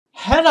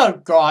Hello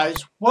guys,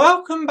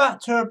 welcome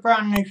back to a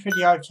brand new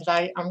video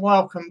today and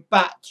welcome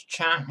back to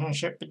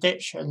Championship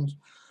Predictions.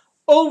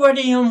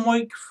 Already in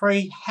week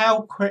 3,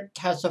 how quick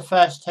has the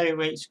first 2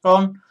 weeks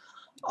gone?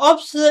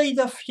 Obviously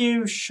the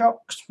few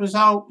shocks,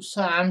 results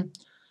and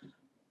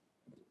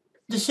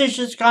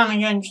decisions going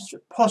against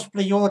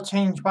possibly your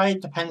team's way,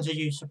 depends who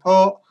you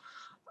support.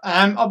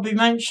 I'll be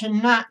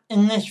mentioning that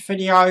in this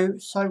video.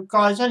 So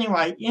guys,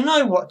 anyway, you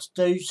know what to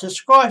do.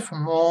 Subscribe for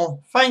more.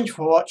 Thanks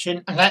for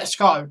watching and let's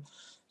go.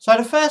 So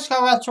the first game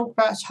I'll talk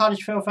about is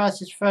Huddersfield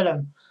versus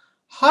Fulham.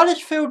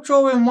 Huddersfield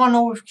drawing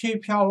 1-1 with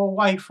QPR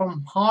away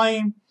from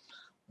home.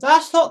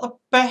 That's not the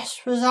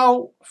best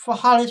result for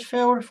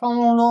Huddersfield, if I'm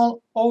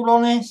all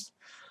honest.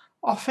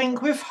 I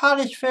think with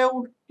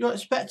Huddersfield, you're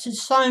expecting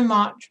so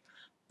much,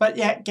 but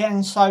yet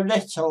getting so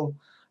little.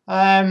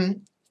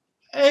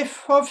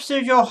 If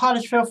obviously you're a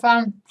Huddersfield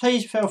fan,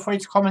 please feel free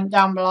to comment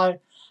down below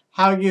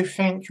how you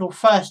think your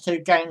first 2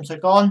 games are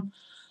gone.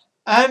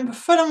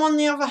 Fulham, on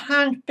the other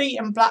hand,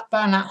 beaten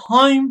Blackburn at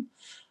home,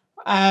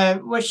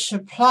 which is a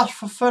plus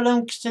for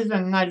Fulham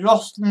considering they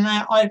lost in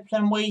their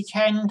opening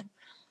weekend.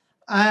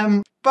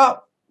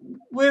 But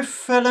with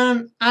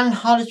Fulham and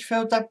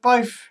Huddersfield, they're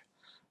both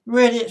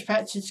really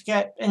expected to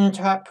get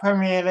into that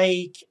Premier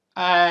League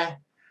gap,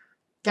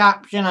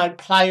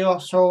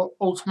 playoffs or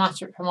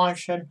automatic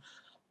promotion.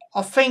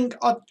 I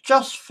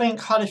just think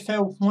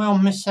Huddersfield will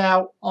miss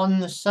out on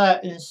the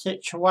certain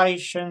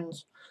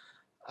situations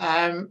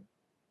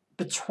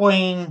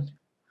between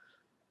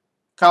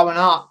going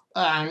up.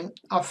 I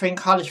think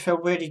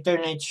Huddersfield really do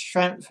need to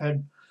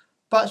strengthen.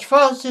 But as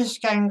far as this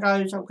game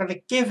goes, I'm going to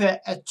give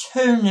it a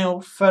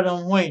 2-0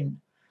 Fulham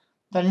win.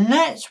 The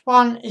next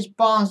one is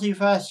Barnsley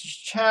versus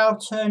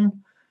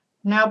Charlton.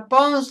 Now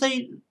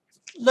Barnsley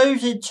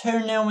losing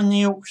 2-0 in the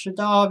Yorkshire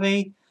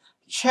Derby.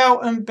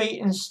 Charlton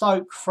beating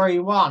Stoke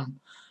 3-1.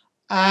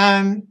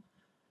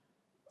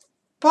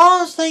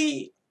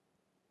 Barnsley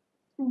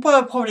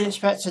were probably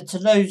expected to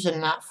lose in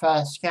that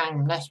first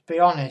game, let's be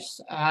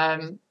honest.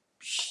 Going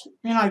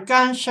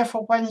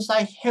Sheffield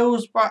Wednesday,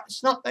 Hillsborough,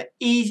 it's not the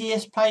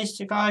easiest place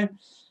to go.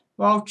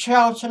 Well,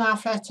 Charlton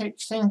Athletic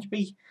seem to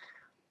be,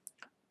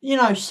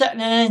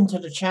 settling into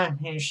the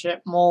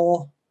Championship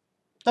more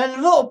than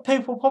a lot of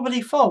people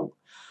probably thought.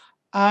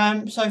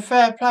 So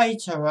fair play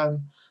to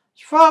them.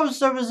 As far as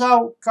the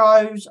result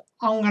goes,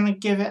 I'm going to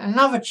give it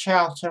another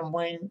Charlton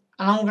win,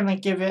 and I'm going to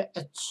give it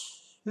a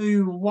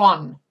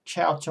 2-1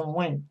 Charlton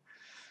win.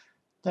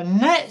 The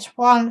next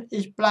one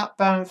is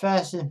Blackburn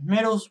versus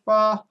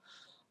Middlesbrough.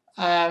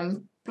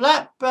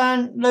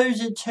 Blackburn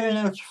losing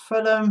 2-0 to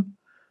Fulham.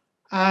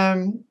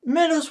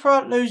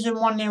 Middlesbrough losing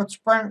 1-0 to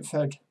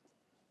Brentford.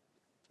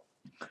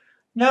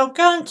 Now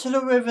going to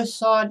the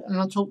Riverside, and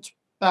I'll talk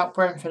about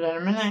Brentford in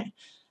a minute,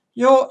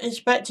 you're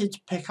expected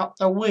to pick up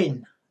the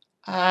win.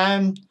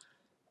 Blackburn,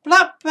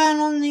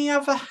 on the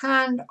other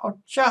hand, are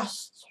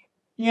just,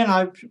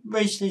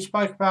 recently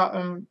spoke about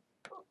them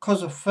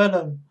because of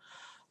Fulham.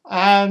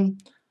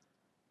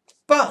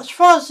 But as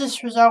far as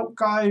this result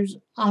goes,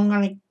 I'm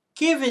going to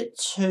give it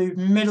to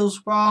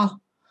Middlesbrough,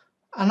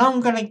 and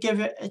I'm going to give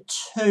it a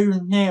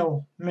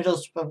 2-0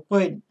 Middlesbrough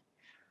win.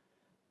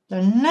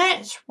 The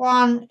next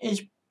one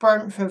is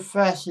Brentford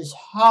versus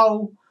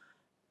Hull.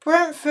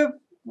 Brentford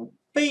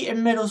beating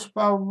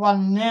Middlesbrough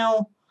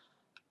 1-0.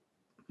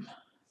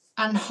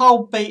 And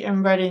Hull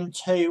beating Reading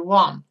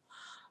 2-1.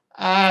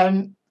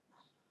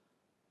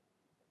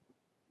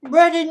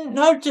 Reading,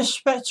 no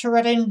disrespect to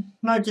Reading,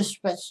 no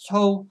disrespect at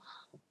all.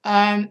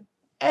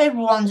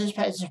 Everyone's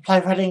expected to play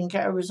Reading and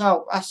get a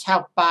result. That's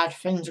how bad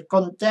things have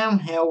gone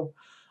downhill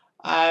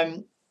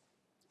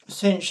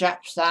since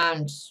Jaap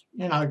Stam's,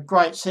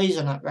 great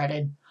season at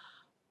Reading.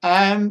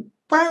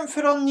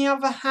 Brentford, on the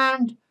other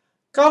hand,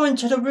 going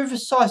to the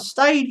Riverside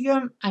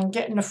Stadium and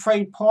getting the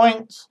 3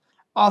 points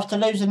after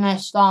losing their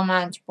star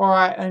man to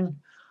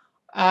Brighton.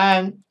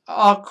 I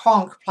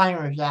can't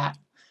complain with that.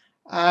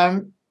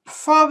 As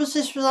far as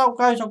this result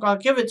goes, I'm going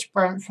to give it to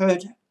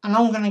Brentford, and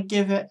I'm going to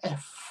give it a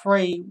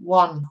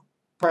 3-1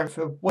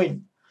 Brentford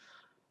win.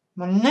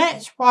 My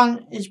next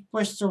one is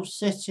Bristol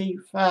City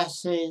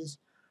versus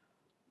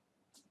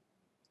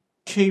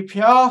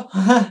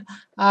QPR.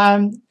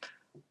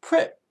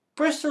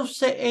 Bristol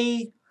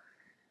City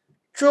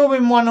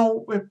drawing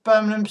 1-1 with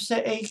Birmingham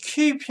City.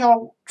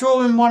 QPR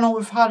drawing 1-1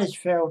 with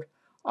Huddersfield.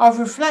 I've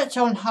reflected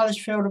on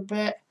Huddersfield a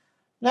bit.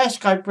 Let's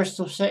go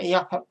Bristol City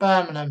up at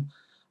Birmingham.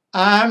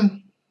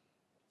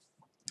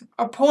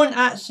 A point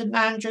at St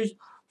Andrews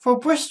for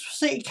Bristol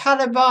City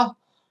calibre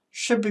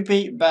should be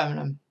beating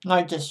Birmingham.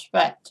 No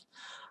disrespect.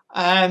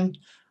 I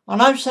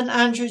know St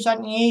Andrews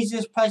ain't the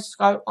easiest place to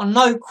go. I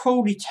know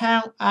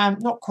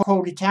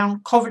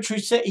Coventry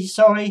City,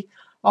 sorry,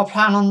 are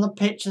playing on the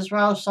pitch as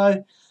well.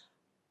 So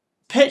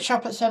pitch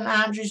up at St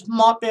Andrews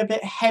might be a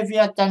bit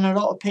heavier than a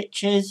lot of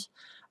pitches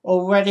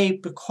already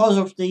because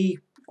of the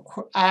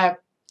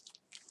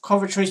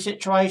Coventry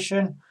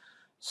situation.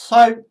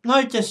 So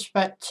no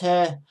disrespect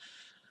to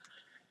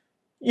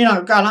going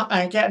up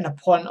there and getting a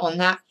point on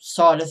that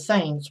side of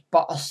things,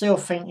 but I still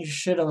think you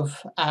should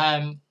have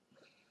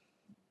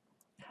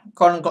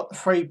gone and got the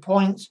 3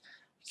 points.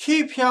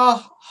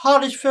 QPR,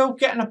 Huddersfield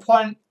getting a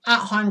point at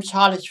home to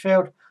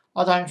Huddersfield.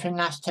 I don't think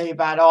that's too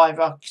bad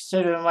either,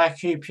 considering where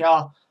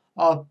QPR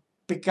have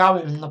been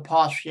going in the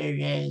past few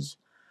years.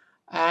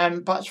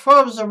 But as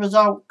far as the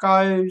result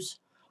goes,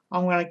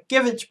 I'm going to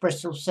give it to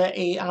Bristol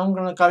City, and I'm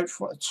going to go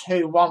for a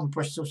 2-1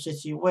 Bristol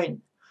City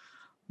win.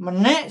 My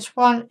next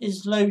one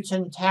is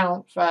Luton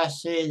Town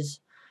versus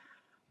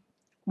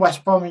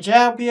West Bromwich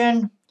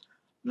Albion.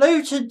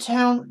 Luton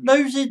Town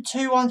losing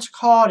 2-1 to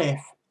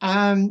Cardiff.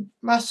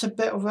 That's a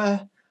bit of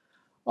a,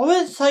 I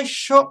wouldn't say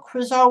shock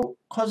result,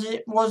 because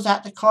it was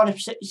at the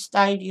Cardiff City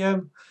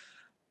Stadium.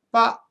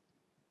 But,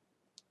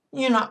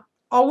 you know,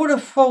 I would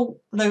have thought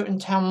Luton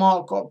Town might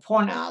have got a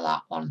point out of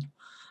that one,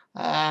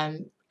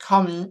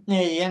 coming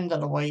near the end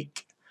of the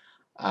week.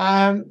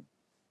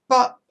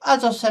 But,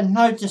 as I said,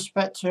 no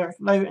disrespect to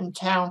Luton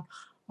Town.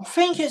 I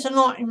think it's a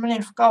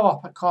 90-minute go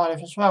up at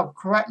Cardiff as well.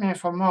 Correct me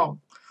if I'm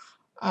wrong.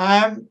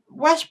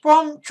 West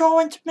Brom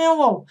drawing to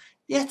Millwall.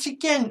 Yet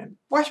again,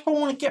 West Brom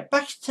want to get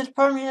back into the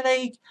Premier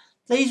League.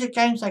 These are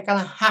games they're going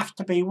to have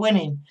to be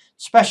winning,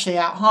 especially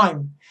at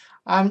home.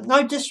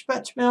 No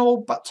disrespect to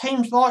Millwall, but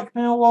teams like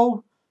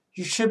Millwall,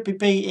 you should be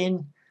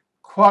beating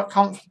quite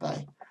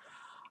comfortably.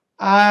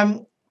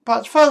 But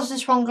as far as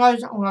this one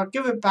goes, I'm going to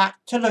give it back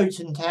to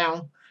Luton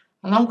Town,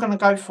 and I'm going to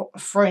go for a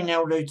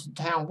 3-0 Luton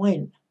Town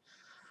win.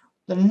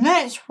 The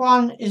next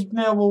one is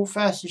Millwall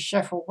versus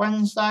Sheffield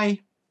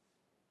Wednesday.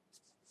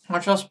 I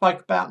just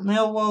spoke about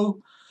Millwall.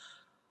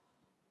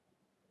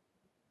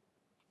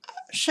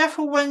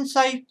 Sheffield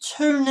Wednesday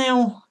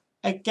 2-0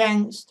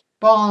 against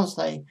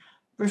Barnsley.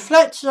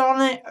 Reflected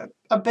on it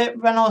a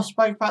bit when I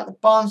spoke about the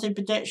Barnsley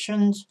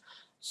predictions,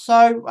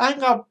 so I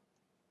ain't going to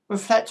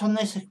reflect on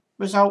this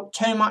result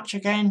too much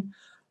again.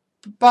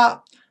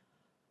 But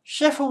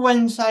Sheffield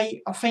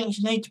Wednesday, I think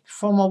you need to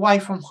perform away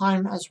from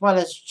home as well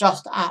as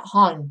just at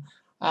home.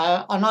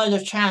 I know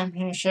the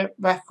Championship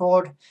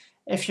record,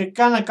 if you're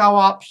going to go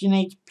up, you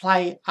need to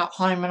play at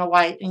home and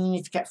away, and you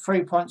need to get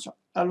 3 points,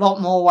 a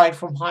lot more away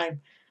from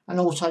home, and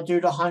also do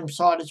the home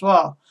side as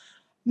well.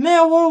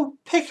 Millwall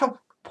pick up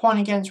a point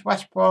against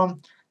West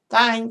Brom.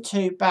 That ain't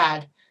too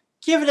bad.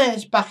 Given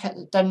it's back at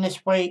the Den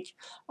this week,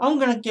 I'm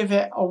going to give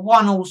it a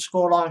 1-1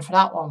 scoreline for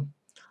that one.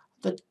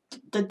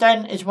 The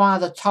Den is one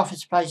of the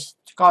toughest places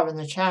to go in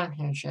the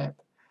Championship.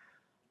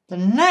 The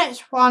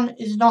next one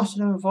is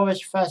Nottingham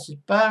Forest versus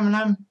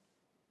Birmingham.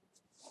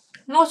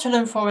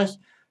 Nottingham Forest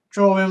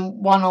drawing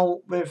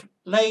 1-1 with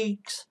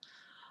Leeds,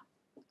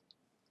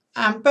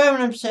 and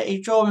Birmingham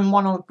City drawing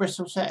 1-1 with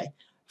Bristol City.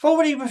 I've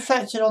already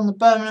reflected on the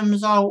Birmingham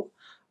result.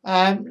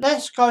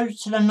 Let's go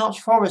to the Notts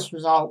Forest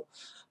result.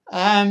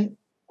 1-1.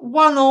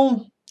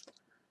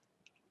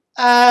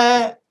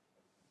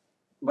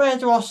 Where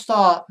do I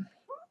start?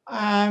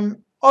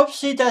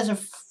 Obviously, there's a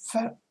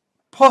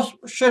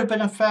should have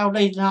been a foul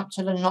leading up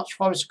to the Notts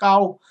Forest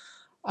goal,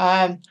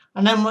 and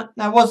then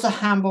there was the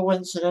handball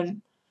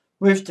incident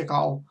with the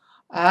goal.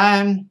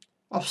 I've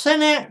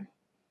seen it.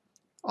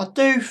 I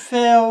do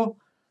feel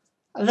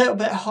a little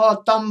bit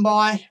hard done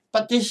by,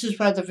 but this is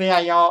where the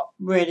VAR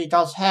really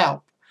does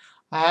help.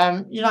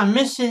 You know,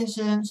 missed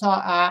incidents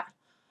like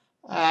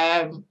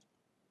that.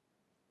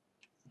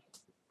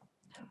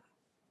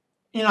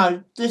 You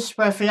know, this is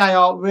where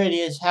VAR really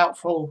is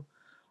helpful,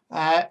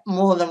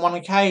 more than one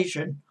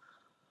occasion.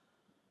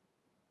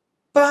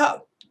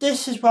 But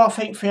this is where I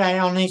think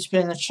VAR needs to be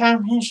in the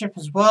Championship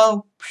as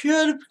well,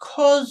 purely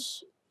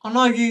because I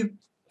know you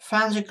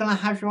fans are going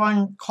to have your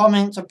own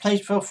comments, and please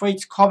feel free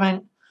to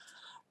comment.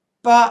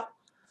 But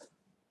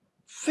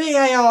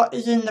VAR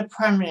is in the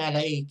Premier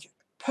League.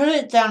 Put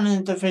it down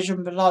in the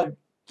division below.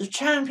 The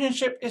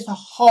Championship is the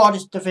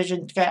hardest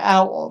division to get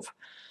out of.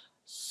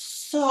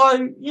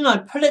 So, you know,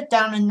 put it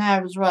down in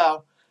there as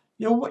well.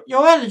 You're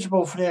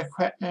eligible for the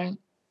equipment.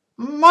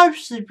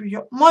 Most of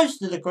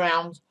the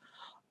grounds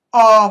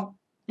are,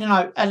 you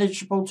know,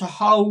 eligible to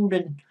hold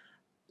and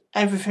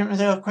everything with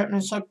their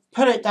equipment, so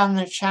put it down in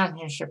the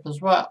Championship as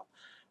well.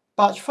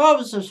 But as far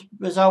as the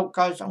result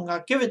goes, I'm going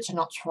to give it to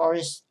Notts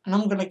Forest, and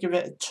I'm going to give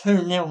it a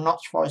 2-0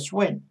 Notts Forest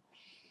win.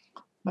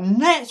 The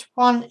next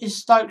one is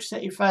Stoke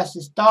City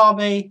versus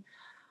Derby.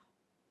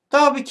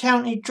 Derby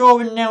County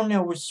drawing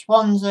 0-0 with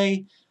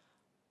Swansea,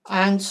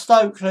 and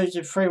Stoke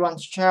losing 3-1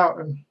 to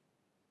Charlton.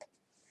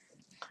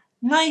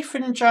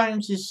 Nathan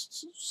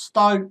Jones'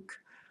 Stoke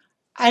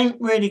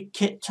ain't really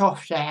kicked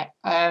off yet.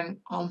 I'm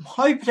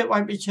hoping it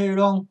won't be too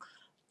long.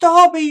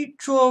 Derby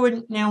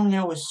drawing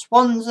 0-0 with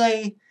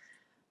Swansea.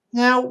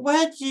 Now,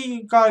 where do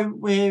you go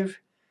with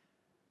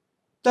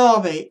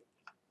Derby?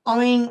 I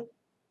mean,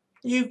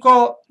 you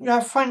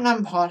have Frank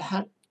Lampard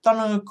had done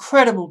an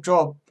incredible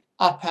job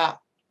up at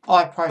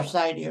iPro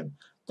Stadium.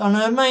 Done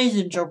an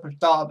amazing job with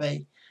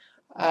Derby.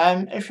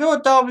 If you're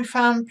a Derby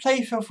fan,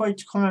 please feel free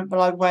to comment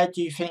below where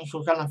do you think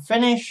you're going to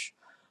finish.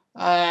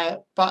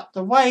 But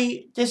the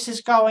way this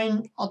is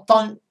going, I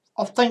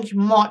think you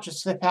might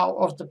just slip out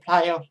of the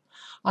playoffs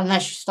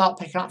unless you start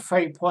picking up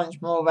 3 points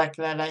more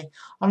regularly.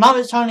 I know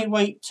it's only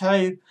week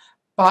 2,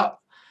 but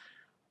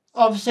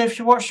obviously if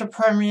you watch the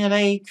Premier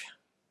League,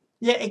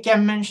 yet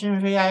again mentioning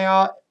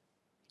VAR,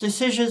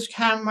 decisions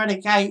can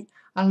relegate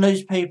and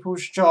lose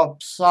people's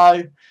jobs.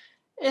 So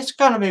it's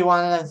going to be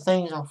one of those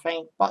things, I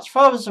think. But as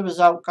far as the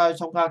result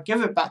goes, I'm going to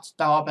give it back to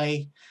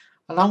Derby.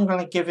 And I'm going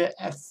to give it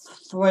a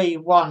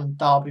 3-1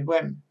 Derby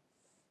win.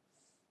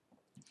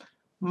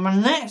 My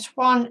next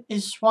one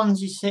is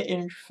Swansea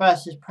City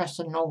versus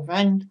Preston North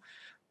End.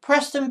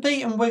 Preston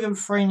beating Wigan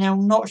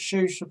 3-0, not a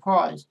huge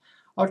surprise.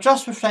 I've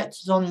just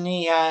reflected on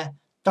the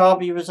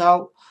Derby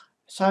result.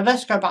 So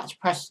let's go back to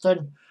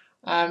Preston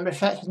and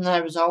reflect on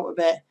their result a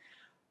bit.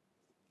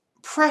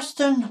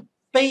 Preston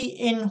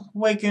beating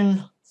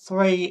Wigan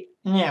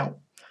 3-0.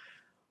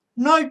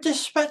 No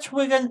disrespect to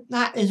Wigan,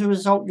 that is a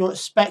result you're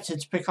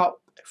expected to pick up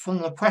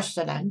from the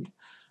Preston end.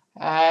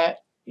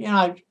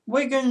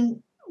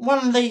 Wigan,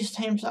 one of these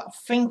teams that I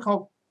think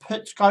I'll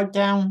put to go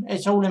down.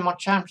 It's all in my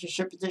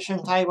championship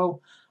position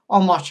table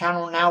on my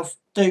channel now.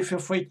 Do feel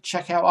free to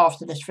check out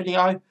after this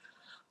video.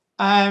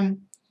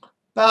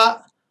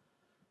 But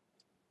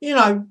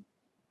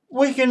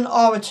Wigan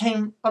are a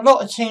team. A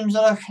lot of teams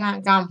are looking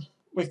at going,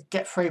 we could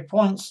get 3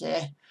 points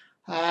here,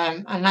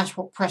 and that's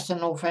what Preston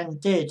North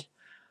End did.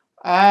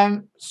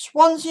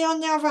 Swansea, on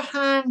the other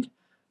hand,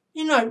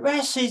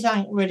 their season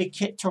ain't really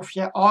kicked off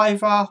yet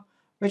either,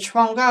 which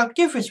I'm going to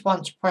give this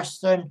one to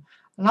Preston,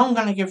 and I'm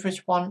going to give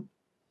this one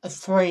a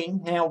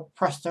 3-0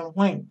 Preston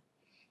win.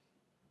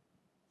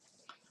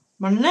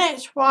 My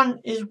next one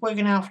is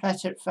Wigan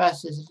Athletic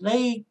versus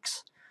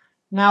Leeds.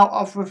 Now,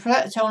 I've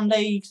reflected on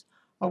Leeds.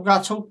 I'm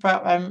going to talk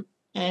about them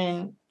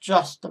in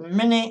just a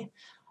minute.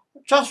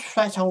 Just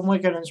reflect on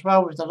Wigan as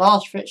well with the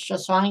last fixture,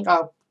 so I ain't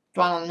going to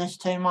dwell on this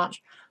too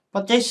much.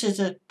 But this is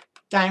a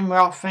game where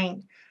I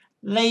think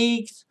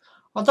Leeds,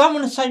 I don't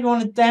want to say you're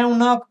on a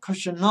downer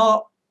because you're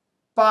not,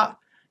 but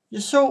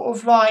you're sort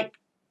of like,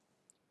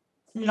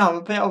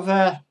 a bit of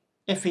a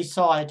iffy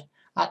side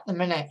at the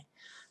minute.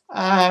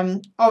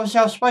 Obviously,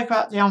 I spoke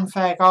about the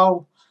unfair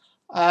goal,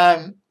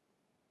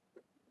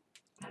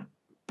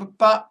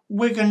 but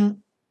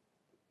Wigan,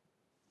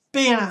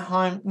 being at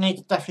home, need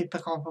to definitely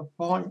pick up a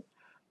point,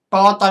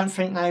 but I don't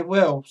think they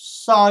will.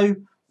 So,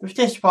 with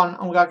this one,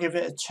 I'm going to give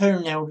it a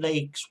 2-0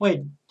 Leeds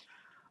win.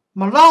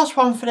 My last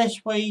one for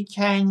this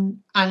weekend,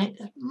 and it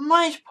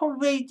most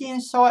probably the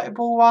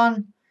incitable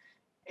one,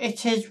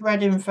 it is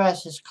Reading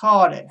versus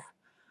Cardiff.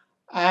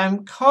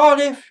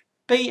 Cardiff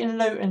beating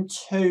Luton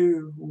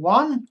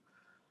 2-1.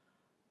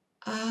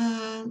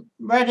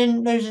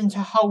 Reading losing to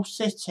Hull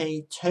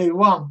City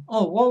 2-1.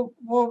 Oh,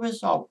 what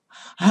result?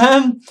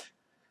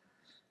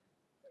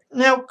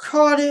 Now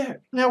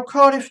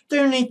Cardiff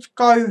do need to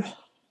go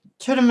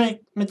to the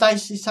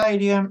Madejski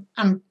Stadium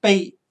and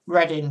beat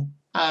Reading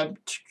to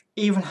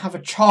even have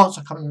a chance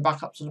of coming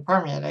back up to the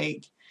Premier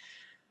League.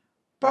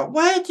 But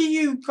where do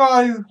you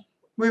go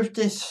with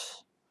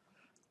this?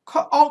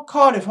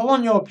 Cardiff, I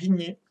want your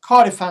opinion.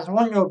 Cardiff fans, I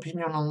want your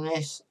opinion on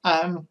this.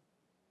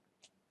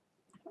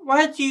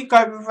 Where do you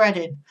go with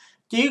Reading?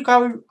 Do you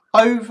go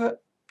over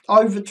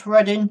to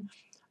Reading?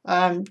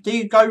 Do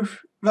you go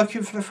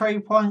looking for the 3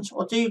 points,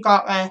 or do you go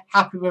out there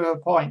happy with a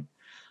point?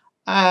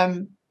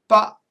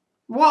 But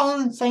what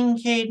I'm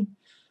thinking,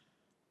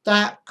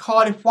 that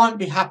Cardiff won't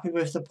be happy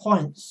with the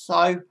points,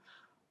 so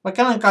we're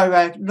going to go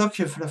there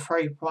looking for the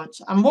 3 points.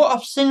 And what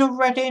I've seen of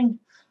Reading,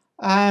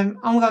 I'm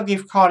going to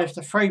give Cardiff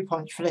the 3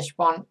 points for this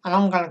one, and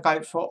I'm going to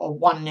go for a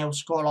 1-0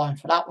 scoreline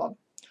for that one.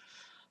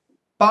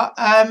 But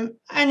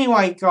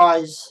anyway,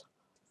 guys.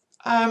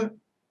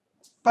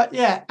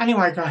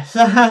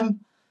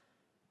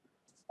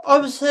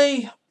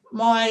 Obviously,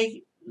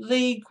 my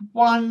League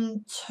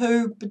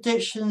 1-2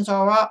 predictions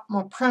are up.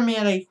 My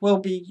Premier League will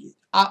be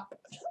up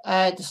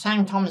at the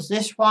same time as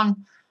this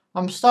one.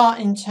 I'm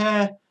starting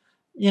to,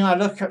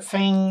 look at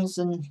things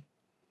and,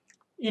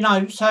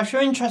 so if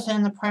you're interested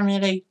in the Premier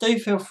League, do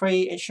feel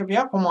free. It should be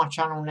up on my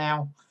channel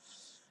now.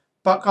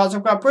 But guys,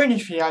 I've got to bring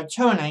this video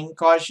to an end.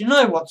 Guys, you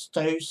know what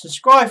to do.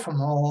 Subscribe for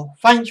more.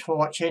 Thanks for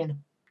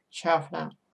watching. Ciao for now.